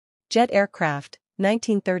Jet aircraft,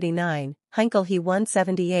 1939, Heinkel He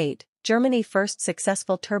 178, Germany first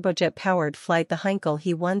successful turbojet-powered flight. The Heinkel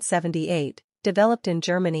He 178, developed in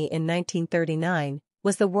Germany in 1939,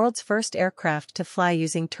 was the world's first aircraft to fly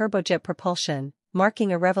using turbojet propulsion,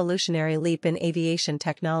 marking a revolutionary leap in aviation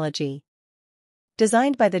technology.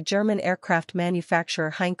 Designed by the German aircraft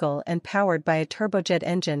manufacturer Heinkel and powered by a turbojet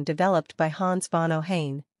engine developed by Hans von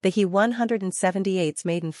Ohain, the He 178's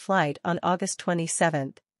maiden flight on August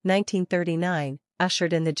 27, 1939,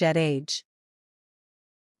 ushered in the jet age.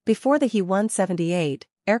 Before the He 178,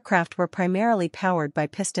 aircraft were primarily powered by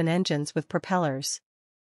piston engines with propellers.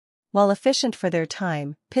 While efficient for their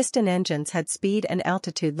time, piston engines had speed and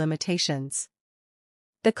altitude limitations.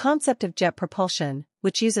 The concept of jet propulsion,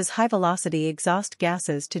 which uses high-velocity exhaust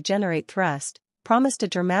gases to generate thrust, promised a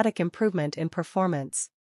dramatic improvement in performance.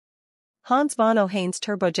 Hans von Ohain's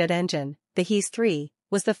turbojet engine, the He's 3,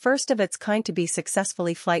 was the first of its kind to be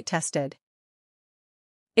successfully flight-tested.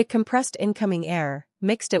 It compressed incoming air,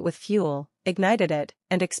 mixed it with fuel, ignited it,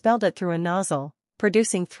 and expelled it through a nozzle,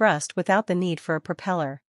 producing thrust without the need for a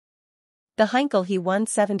propeller. The Heinkel He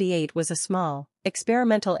 178 was a small,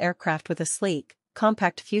 experimental aircraft with a sleek,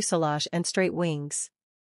 compact fuselage and straight wings.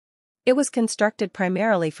 It was constructed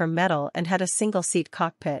primarily from metal and had a single-seat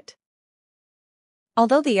cockpit.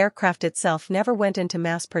 Although the aircraft itself never went into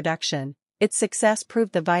mass production, its success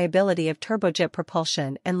proved the viability of turbojet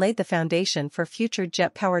propulsion and laid the foundation for future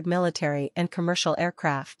jet-powered military and commercial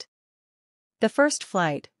aircraft. The first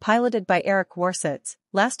flight, piloted by Erich Warsitz,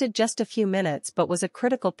 lasted just a few minutes but was a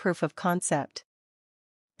critical proof of concept.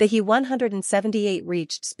 The He 178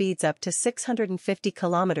 reached speeds up to 650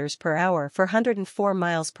 km per hour for 104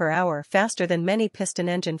 miles per hour, faster than many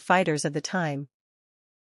piston-engine fighters of the time.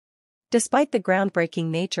 Despite the groundbreaking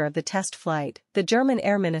nature of the test flight, the German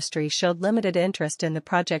Air Ministry showed limited interest in the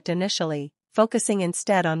project initially, focusing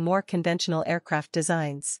instead on more conventional aircraft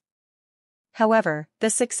designs. However, the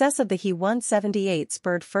success of the He 178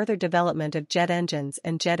 spurred further development of jet engines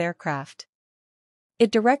and jet aircraft.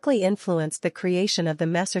 It directly influenced the creation of the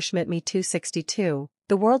Messerschmitt Me 262,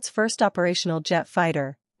 the world's first operational jet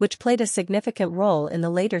fighter, which played a significant role in the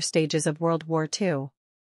later stages of World War II.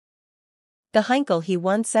 The Heinkel He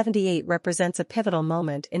 178 represents a pivotal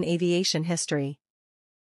moment in aviation history.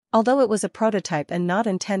 Although it was a prototype and not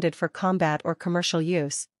intended for combat or commercial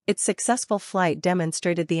use, its successful flight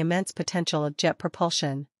demonstrated the immense potential of jet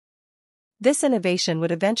propulsion. This innovation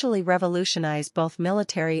would eventually revolutionize both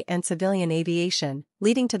military and civilian aviation,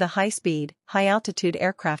 leading to the high-speed, high-altitude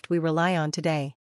aircraft we rely on today.